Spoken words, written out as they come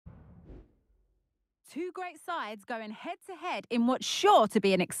Two great sides going head-to-head in what's sure to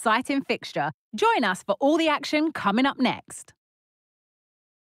be an exciting fixture. Join us for all the action coming up next.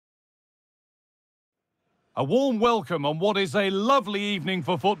 A warm welcome on what is a lovely evening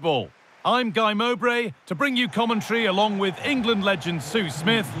for football. I'm Guy Mowbray to bring you commentary along with England legend Sue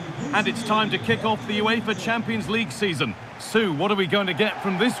Smith. And it's time to kick off the UEFA Champions League season. Sue, what are we going to get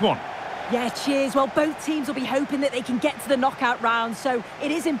from this one? Yeah, cheers. Well, both teams will be hoping that they can get to the knockout round, so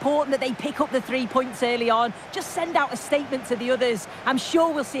it is important that they pick up the 3 points early on. Just send out a statement to the others. I'm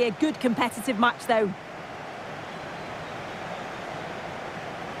sure we'll see a good competitive match, though.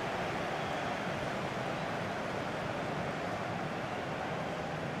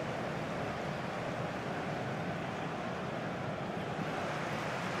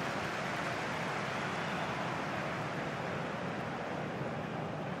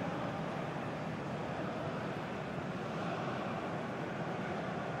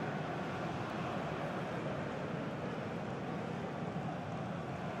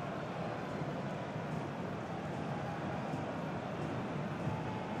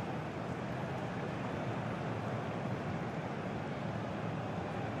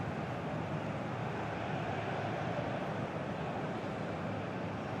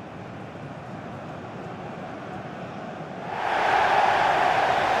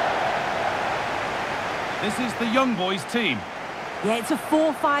 This is the young boys team. Yeah, it's a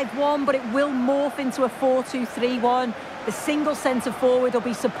 4-5-1, but it will morph into a 4-2-3-1. The single centre-forward will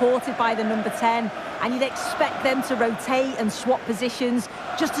be supported by the number 10, and you'd expect them to rotate and swap positions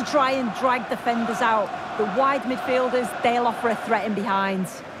just to try and drag defenders out. The wide midfielders, they'll offer a threat in behind.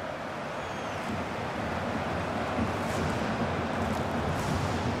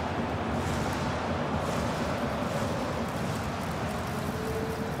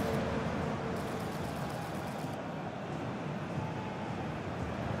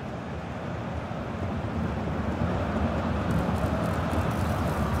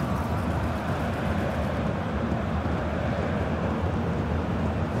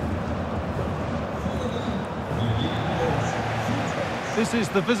 This is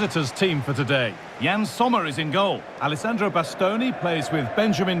the visitors' team for today. Jan Sommer is in goal. Alessandro Bastoni plays with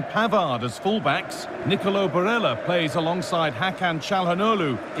Benjamin Pavard as fullbacks. Nicolo Barella plays alongside Hakan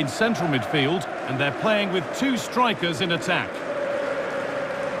Çalhanoğlu in central midfield. And they're playing with 2 strikers in attack.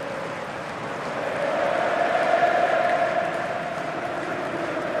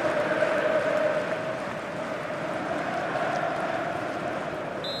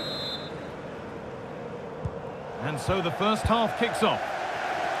 And so the first half kicks off.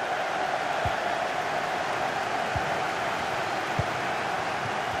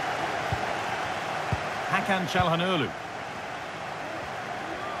 Hakan Çalhanoğlu.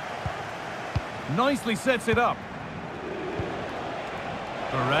 Nicely sets it up.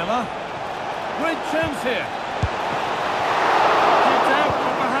 Barella. Great chance here. Kicked out,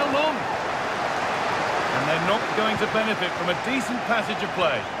 but for how long? And they're not going to benefit from a decent passage of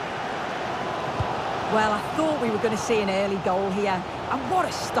play. Well, I thought we were going to see an early goal here. And what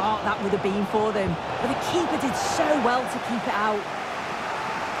a start that would have been for them. But the keeper did so well to keep it out.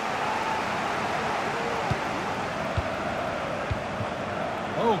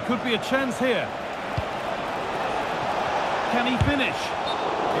 Oh, could be a chance here. Can he finish?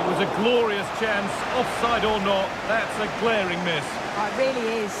 It was a glorious chance, offside or not. That's a glaring miss. Oh, it really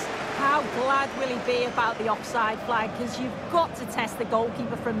is. How glad will he be about the offside flag? Because you've got to test the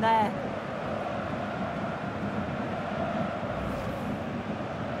goalkeeper from there.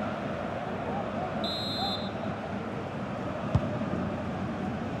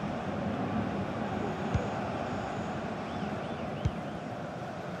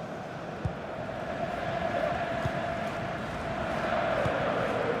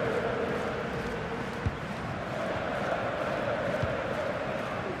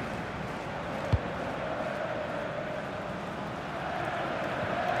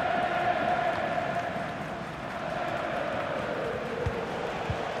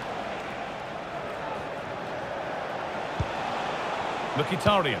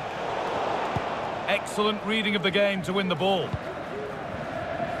 Mkhitaryan. Excellent reading of the game to win the ball. There's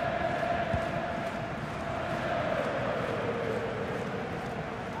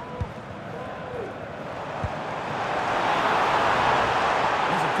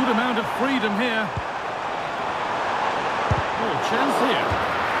a good amount of freedom here. Oh, chance here.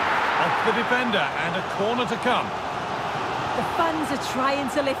 Off the defender and a corner to come. The fans are trying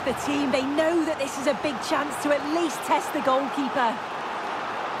to lift the team. They know that this is a big chance to at least test the goalkeeper.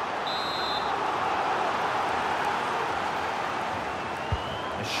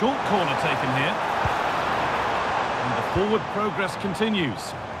 A short corner taken here. And the forward progress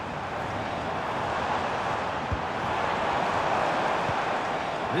continues.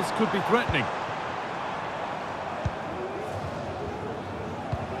 This could be threatening.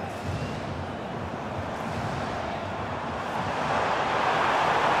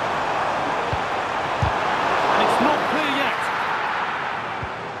 It's not clear yet.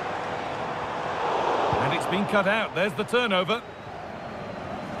 And it's been cut out. There's the turnover.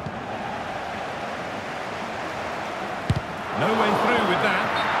 No way through with that.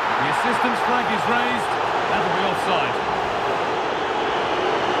 The assistant's flag is raised. That'll be offside.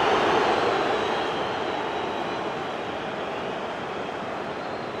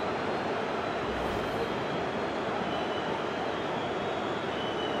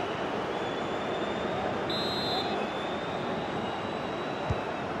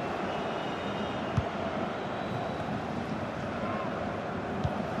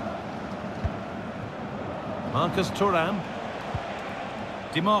 Marcus Thuram.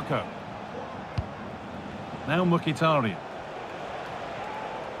 DiMarco. Now Mkhitaryan.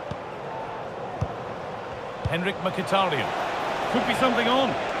 Henrik Mkhitaryan. Could be something on.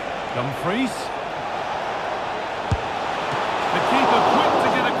 Dumfries. The keeper quick to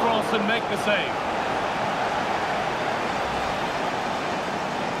get across and make the save.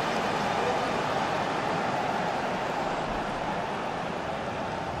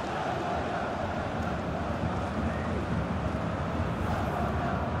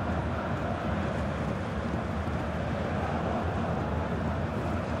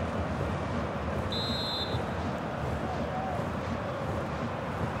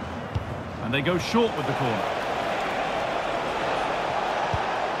 And they go short with the corner.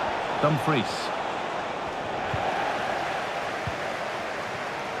 Dumfries.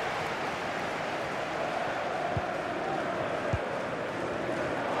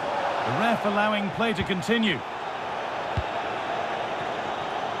 The ref allowing play to continue.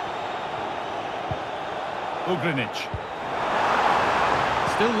 Ugrinic.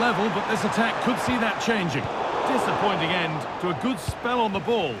 Still level, but this attack could see that changing. Disappointing end to a good spell on the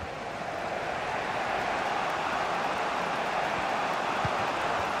ball.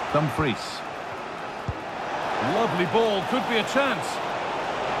 Dumfries. Lovely ball, could be a chance.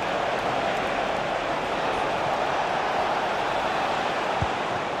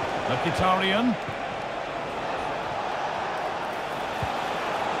 Mkhitaryan.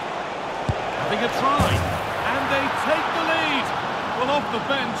 Having a try. And they take the lead. Well, off the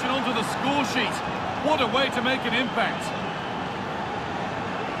bench and onto the score sheet. What a way to make an impact.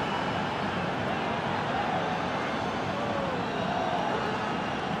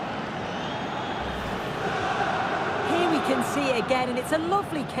 Can see it again, and it's a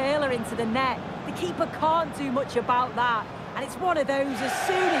lovely curler into the net. The keeper can't do much about that, and it's one of those, as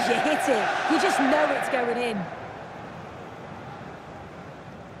soon as you hit it, you just know it's going in.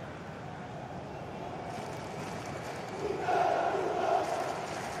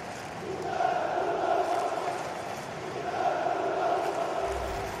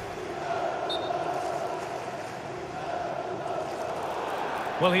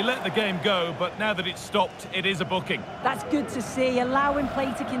 Well, he let the game go, but now that it's stopped, it is a booking. That's good to see, allowing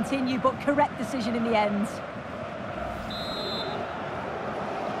play to continue, but correct decision in the end.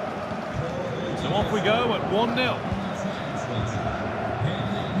 So off we go at 1-0.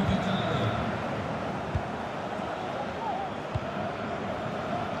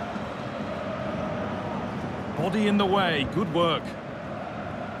 Body in the way, good work.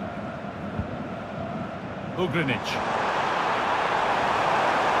 Ugrinic.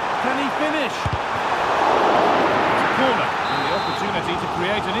 Can he finish? It's a corner and the opportunity to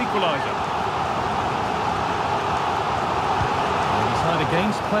create an equaliser. They decide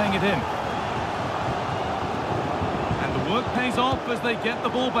against playing it in. And the work pays off as they get the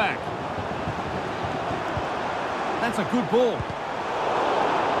ball back. That's a good ball.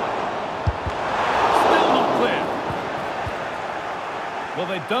 Still not clear. Well,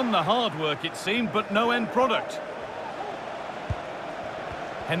 they've done the hard work, it seemed, but no end product.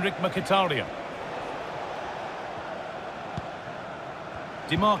 Henrik Mkhitaryan.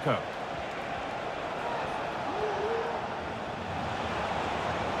 DiMarco.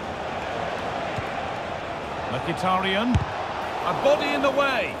 Mkhitaryan. A body in the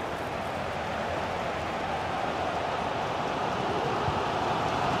way.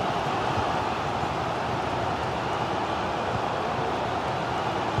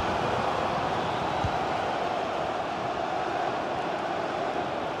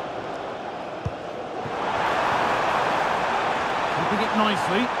 It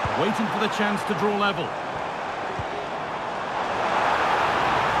nicely, waiting for the chance to draw level.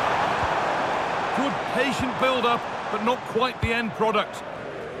 Good patient build-up, but not quite the end product.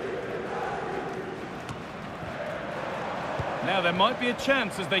 Now there might be a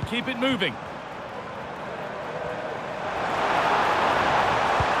chance as they keep it moving.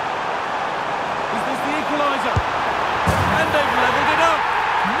 Is this the equaliser? And they've levelled it up.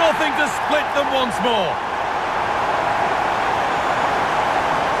 Nothing to split them once more.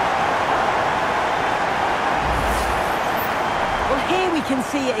 Well, here we can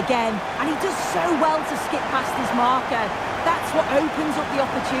see it again, and he does so well to skip past his marker. That's what opens up the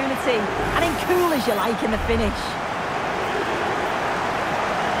opportunity, and then cool as you like in the finish.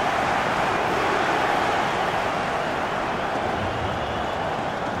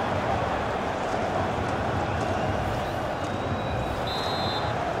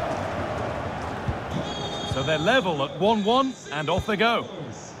 So they're level at 1-1, and off they go.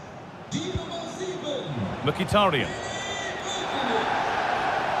 Mkhitaryan.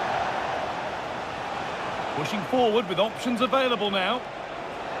 Pushing forward with options available now.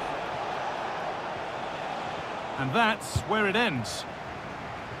 And that's where it ends.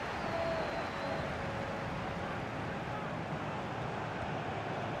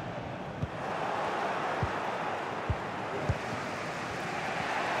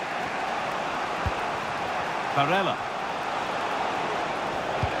 Barella.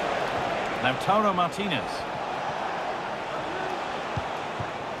 Lautaro Martinez.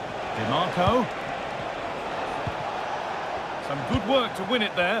 DiMarco. Some good work to win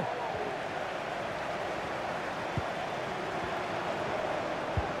it there.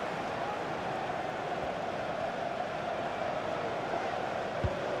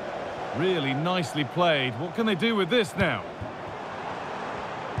 Really nicely played. What can they do with this now?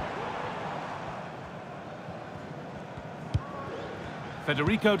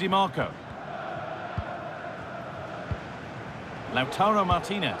 Federico DiMarco. Lautaro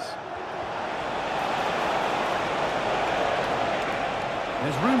Martinez.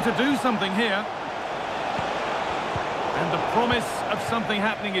 There's room to do something here. And the promise of something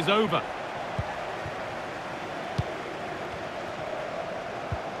happening is over.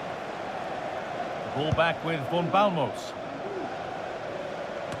 The ball back with Von Balmos.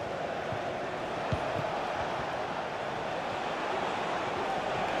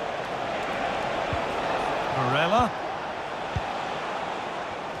 Barella.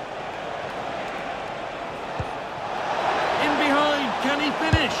 Can he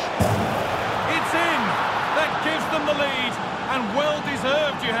finish? It's in! That gives them the lead, and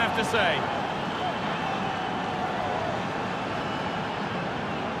well-deserved, you have to say.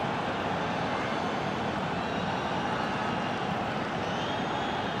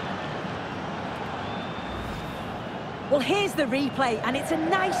 Well, here's the replay, and it's a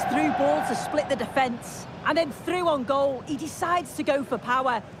nice through ball to split the defence. And then through on goal, he decides to go for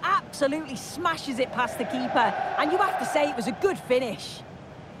power, absolutely smashes it past the keeper, and you have to say it was a good finish.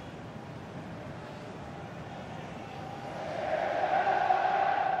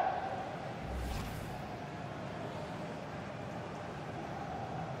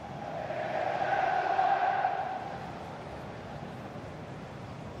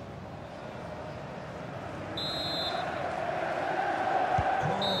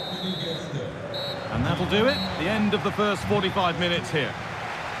 And that'll do it. The end of the first 45 minutes here.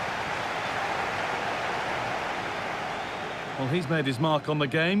 Well, he's made his mark on the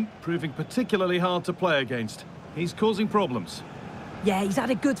game, proving particularly hard to play against. He's causing problems. Yeah, he's had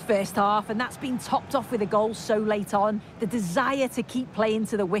a good first half, and that's been topped off with a goal so late on. The desire to keep playing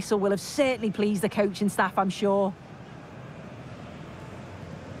to the whistle will have certainly pleased the coaching staff, I'm sure.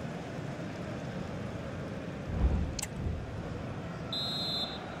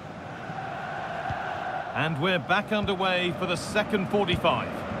 And we're back underway for the second 45.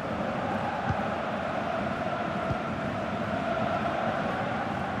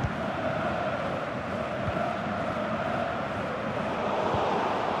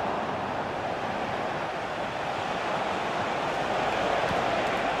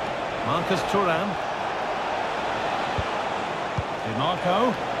 Marcus Thuram.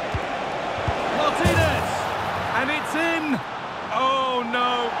 DiMarco. Martinez! And it's in! Oh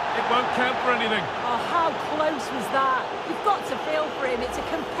no, it won't count for anything. Oh, how close was that? You've got to feel for him. It's a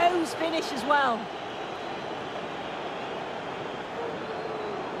composed finish as well.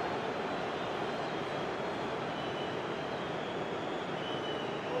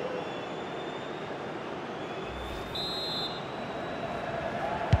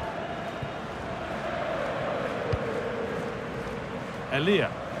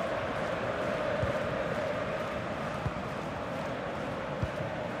 Elia.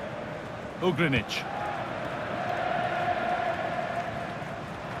 Ugrinic.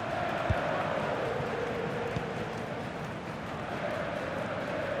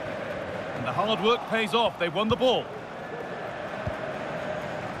 And the hard work pays off. They won the ball.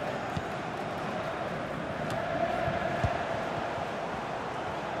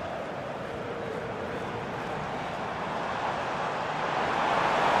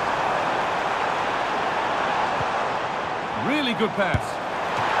 good pass.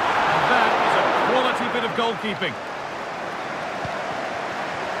 And that is a quality bit of goalkeeping.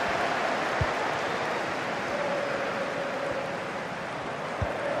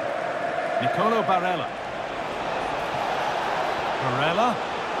 Nicolo Barella. Barella.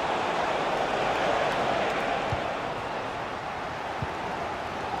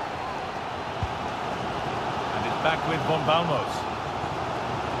 And it's back with Von Balmos.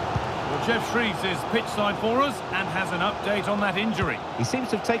 Well, Jeff Shreves is pitch side for us and has an update on that injury. He seems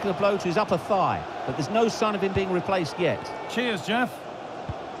to have taken a blow to his upper thigh, but there's no sign of him being replaced yet. Cheers, Jeff.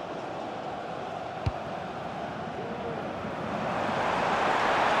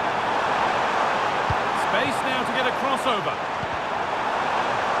 Space now to get a crossover.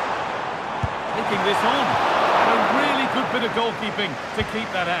 Picking this on. A really good bit of goalkeeping to keep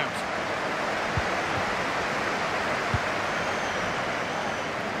that out.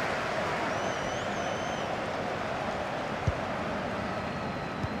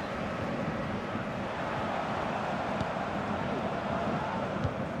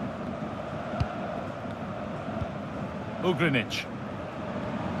 Ugrinic.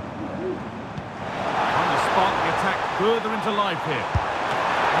 Trying to spark the attack further into life here.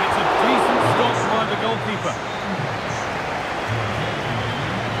 And it's a decent stop by the goalkeeper.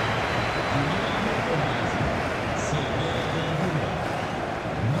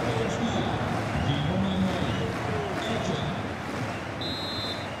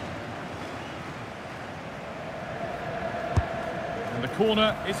 And the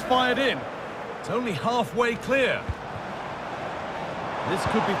corner is fired in. It's only halfway clear. This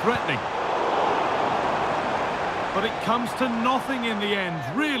could be threatening. But it comes to nothing in the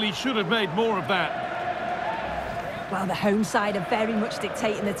end. Really should have made more of that. Well, the home side are very much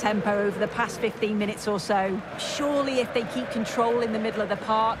dictating the tempo over the past 15 minutes or so. Surely if they keep control in the middle of the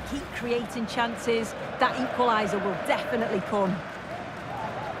park, keep creating chances, that equaliser will definitely come.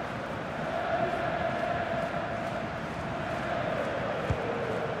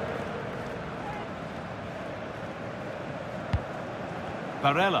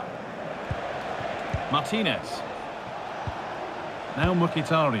 Barella. Martinez. Now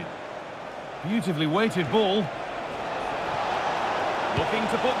Mkhitaryan. Beautifully weighted ball. Looking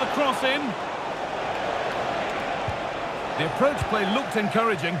to put the cross in. The approach play looked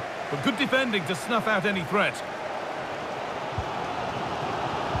encouraging, but good defending to snuff out any threat.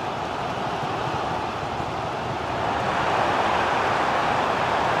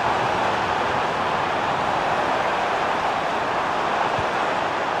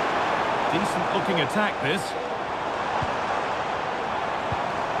 Decent looking attack, this.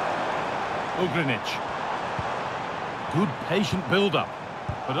 Ugrinic. Good patient build-up,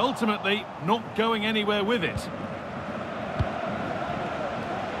 but ultimately not going anywhere with it.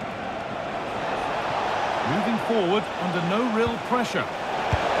 Moving forward under no real pressure.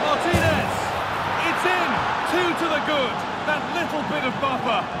 Martinez! It's in! 2 to the good! That little bit of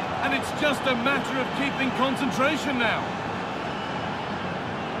buffer, and it's just a matter of keeping concentration now.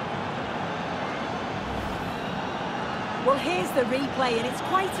 Well, here's the replay, and it's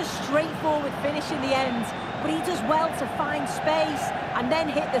quite a straightforward finish in the end. But he does well to find space and then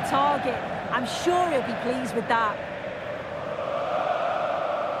hit the target. I'm sure he'll be pleased with that.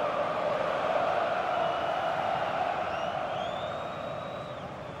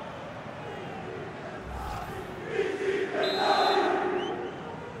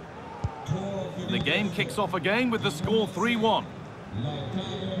 The game kicks off again with the score 3-1.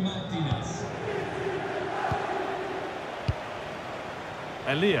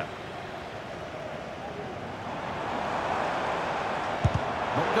 Elia.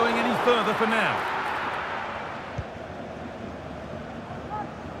 Not going any further for now.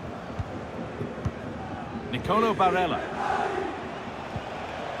 Nicolo Barella.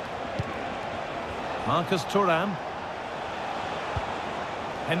 Marcus Thuram.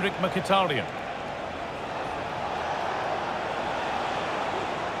 Henrik Mkhitaryan.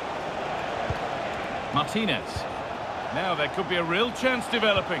 Martinez. Now there could be a real chance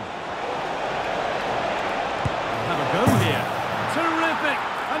developing. Have a go here. Terrific!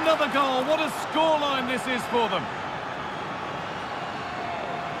 Another goal. What a scoreline this is for them.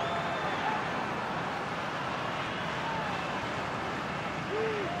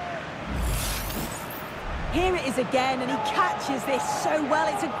 Here it is again, and he catches this so well.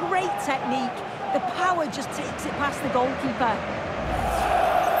 It's a great technique. The power just takes it past the goalkeeper.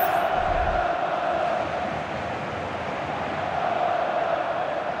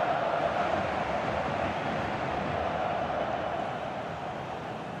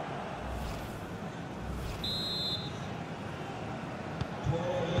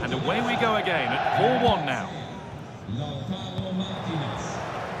 And away we go again at 4-1 now.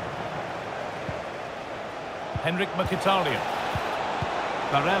 Henrik Mkhitaryan.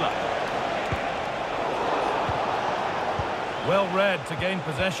 Barella. Well read to gain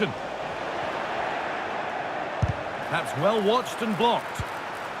possession. That's well watched and blocked.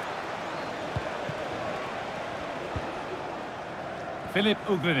 Filip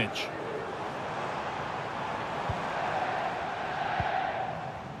Ugrinic.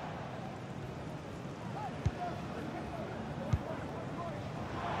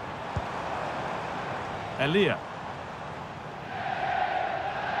 Elia.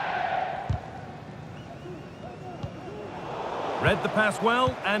 Read the pass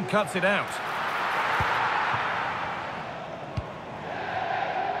well and cuts it out.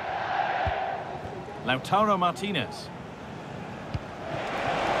 Lautaro Martinez.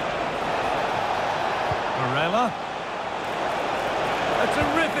 Barella. A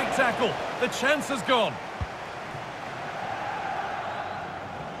terrific tackle. The chance has gone.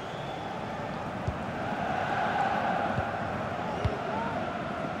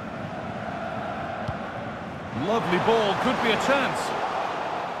 Lovely ball, could be a chance.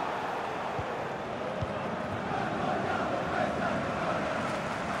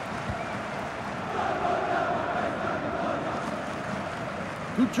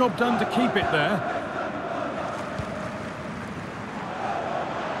 Good job done to keep it there.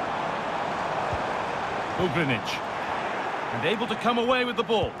 Ugrinic. And able to come away with the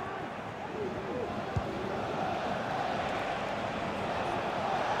ball.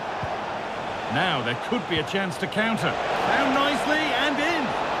 Now there could be a chance to counter. Down nicely and in.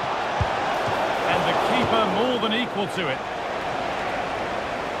 And the keeper more than equal to it.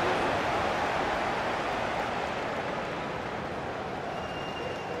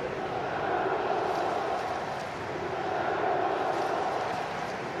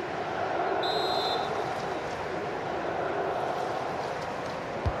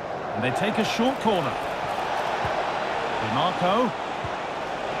 And they take a short corner. DiMarco.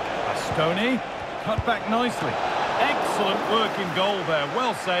 Bastoni, cut back nicely. Excellent work in goal there,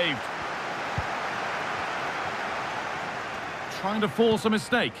 well saved. Trying to force a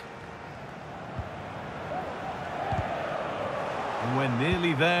mistake. And we're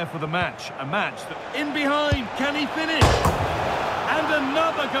nearly there for the match. A match that in behind, can he finish? And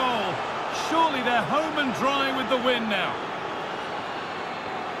another goal. Surely they're home and dry with the win now.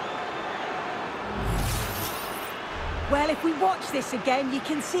 Well, if we watch this again, you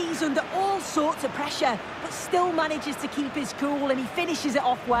can see he's under all sorts of pressure, but still manages to keep his cool and he finishes it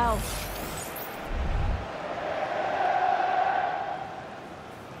off well.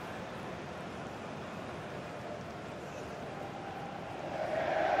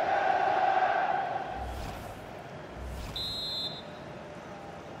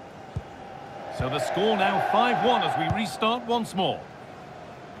 So the score now 5-1 as we restart once more.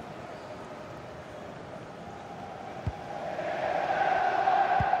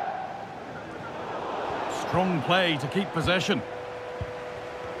 Strong play to keep possession.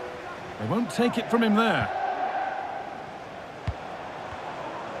 They won't take it from him there.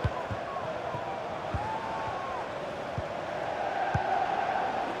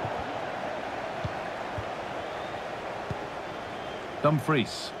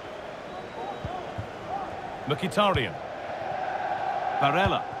 Dumfries. Mkhitaryan.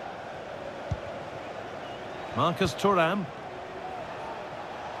 Barella. Marcus Thuram.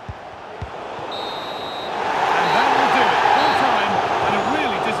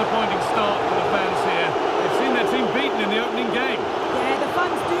 Disappointing start for the fans here. They've seen their team beaten in the opening game. Yeah, the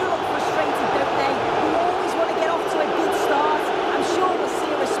fans do look frustrated, don't they? We always want to get off to a good start. I'm sure we'll see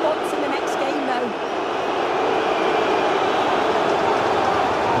a response in the next game, though.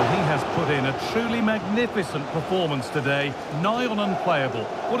 Well, he has put in a truly magnificent performance today, nigh on unplayable.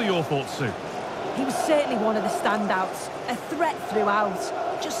 What are your thoughts, Sue? He was certainly one of the standouts, a threat throughout,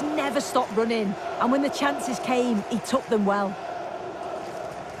 just never stopped running. And when the chances came, he took them well.